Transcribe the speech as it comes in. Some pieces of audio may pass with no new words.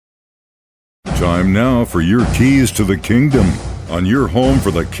Time now for your keys to the kingdom on your home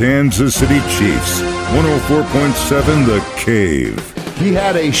for the Kansas City Chiefs. 104.7 The Cave. He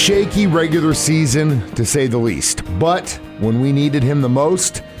had a shaky regular season, to say the least. But when we needed him the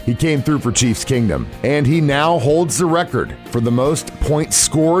most, he came through for Chiefs Kingdom. And he now holds the record for the most points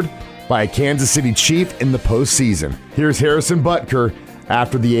scored by a Kansas City Chief in the postseason. Here's Harrison Butker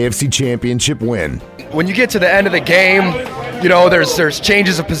after the AFC Championship win. When you get to the end of the game, you know, there's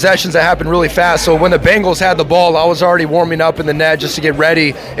changes of possessions that happen really fast. So when the Bengals had the ball, I was already warming up in the net just to get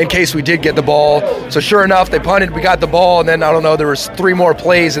ready in case we did get the ball. So sure enough, they punted, we got the ball, and then, I don't know, there was 3 more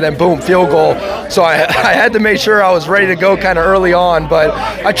plays, and then boom, field goal. So I had to make sure I was ready to go kind of early on, but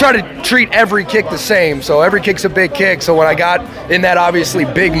I try to treat every kick the same. So every kick's a big kick. So when I got in that obviously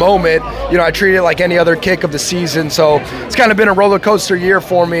big moment, you know, I treat it like any other kick of the season. So it's kind of been a roller coaster year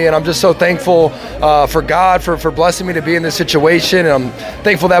for me, and I'm just so thankful for God for blessing me to be in this situation, and I'm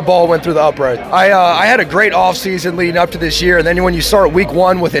thankful that ball went through the upright. I had a great offseason leading up to this year, and then when you start week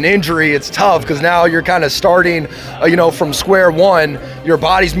 1 with an injury, it's tough because now you're kind of starting from square one. Your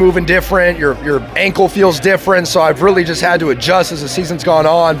body's moving different, your ankle feels different, so I've really just had to adjust as the season's gone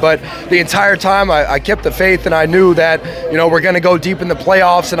on. But the entire time I kept the faith, and I knew that we're going to go deep in the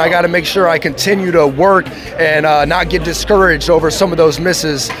playoffs, and I got to make sure I continue to work and not get discouraged over some of those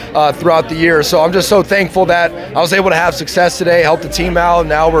misses throughout the year. So I'm just so thankful that I was able to have success today, help the team out, and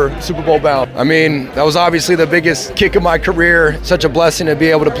now we're Super Bowl bound. I mean, that was obviously the biggest kick of my career. Such a blessing to be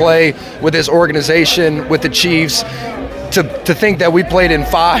able to play with this organization, with the Chiefs. To think that we played in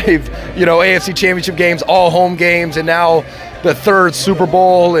 5, AFC Championship games, all home games, and now the 3rd Super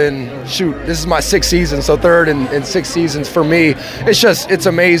Bowl, and shoot, this is my 6th season, so 3rd in 6 seasons for me. It's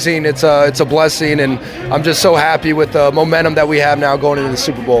amazing. It's a blessing, and I'm just so happy with the momentum that we have now going into the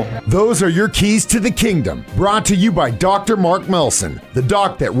Super Bowl. Those are your keys to the kingdom, brought to you by Dr. Mark Melson, the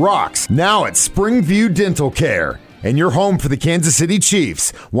doc that rocks, now at Springview Dental Care, and your home for the Kansas City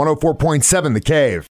Chiefs. 104.7 The Cave.